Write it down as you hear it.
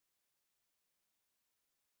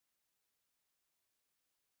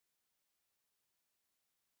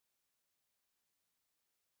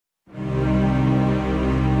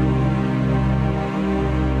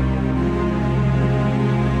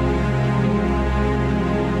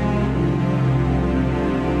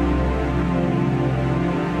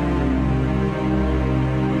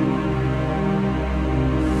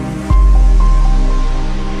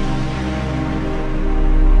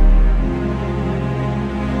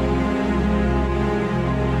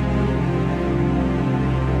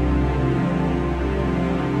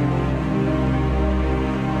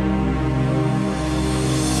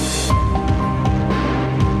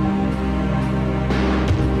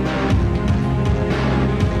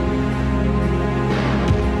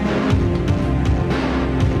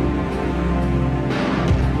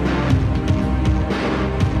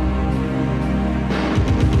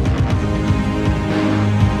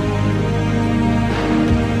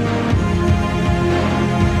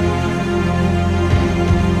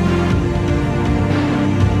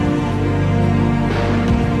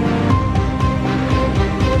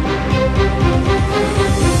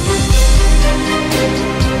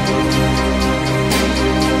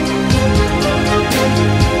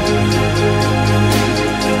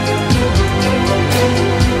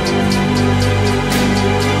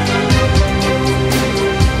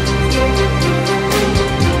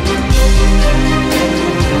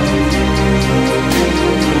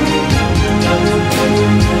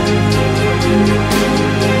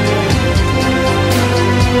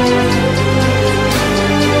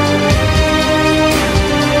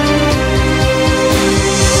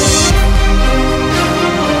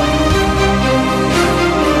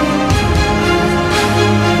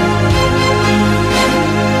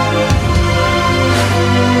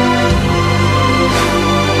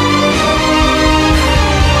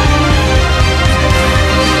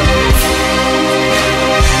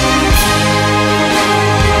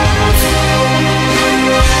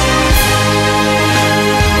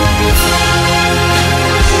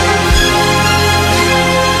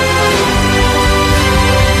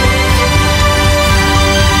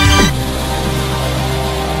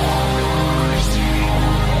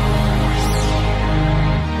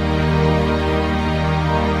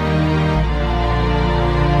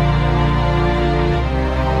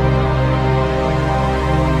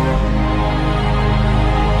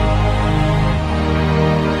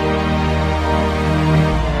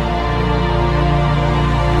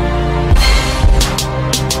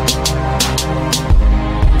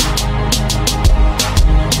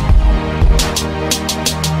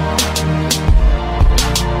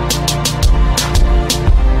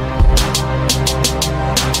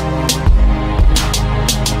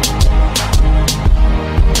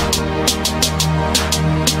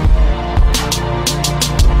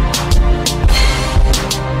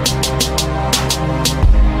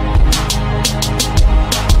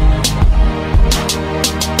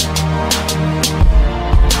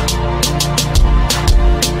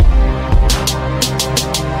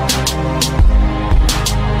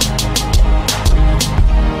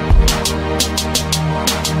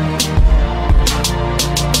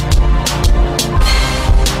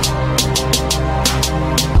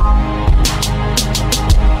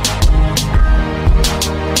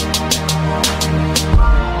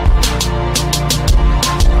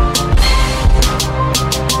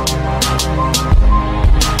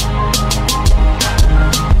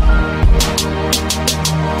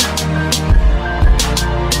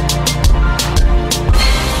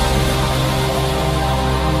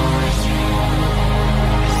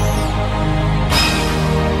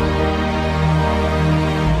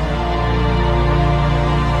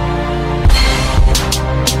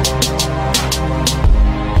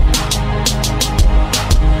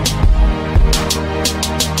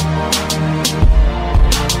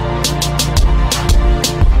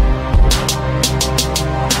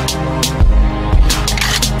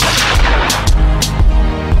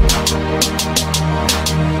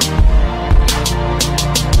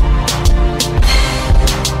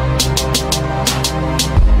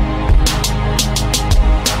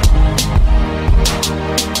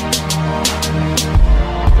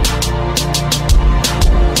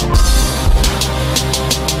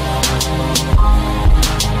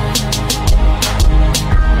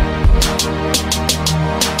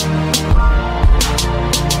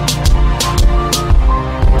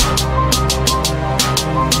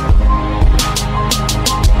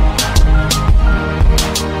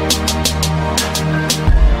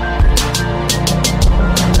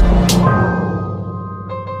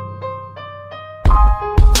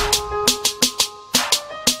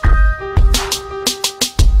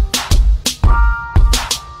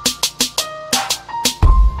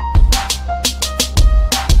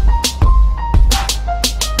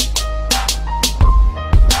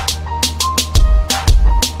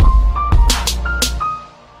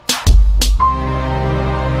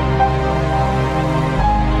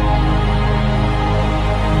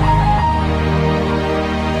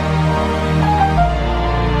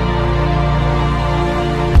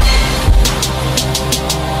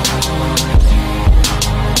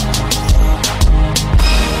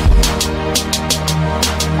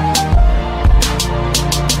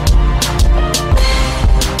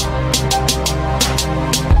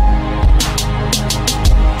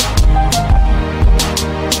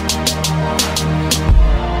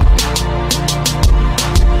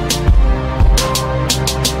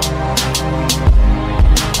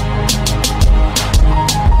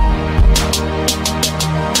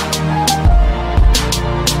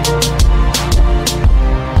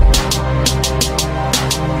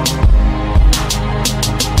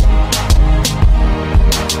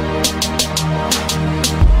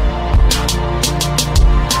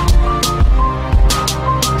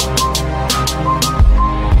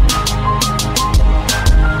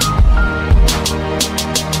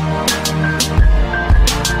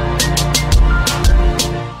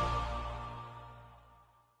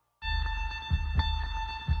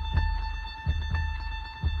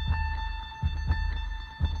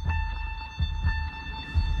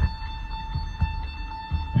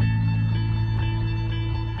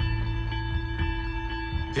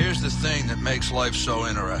Here's the thing that makes life so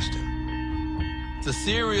interesting. The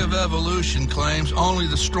theory of evolution claims only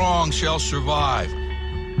the strong shall survive.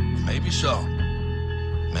 Maybe so.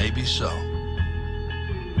 Maybe so.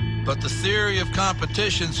 But the theory of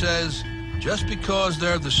competition says just because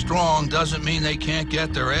they're the strong doesn't mean they can't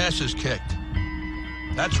get their asses kicked.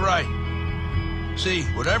 That's right. See,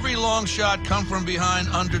 what every long shot come from behind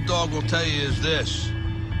underdog will tell you is this.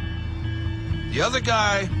 The other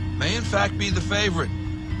guy may in fact be the favorite.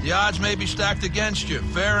 The odds may be stacked against you,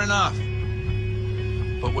 fair enough.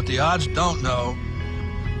 But what the odds don't know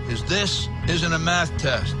is this isn't a math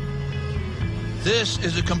test. This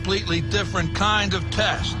is a completely different kind of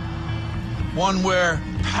test. One where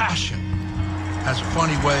passion has a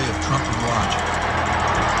funny way of trumping logic.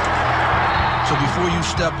 So before you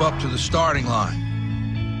step up to the starting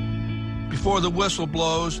line, before the whistle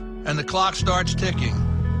blows and the clock starts ticking,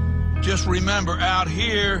 just remember, out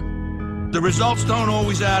here, the results don't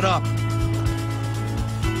always add up.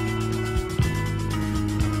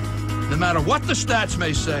 No matter what the stats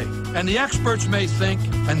may say, and the experts may think,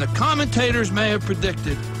 and the commentators may have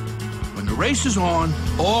predicted, when the race is on,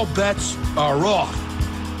 all bets are off.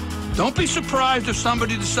 Don't be surprised if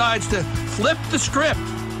somebody decides to flip the script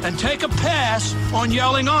and take a pass on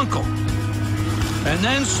yelling uncle. And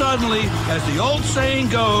then suddenly, as the old saying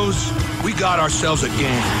goes, we got ourselves a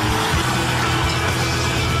game.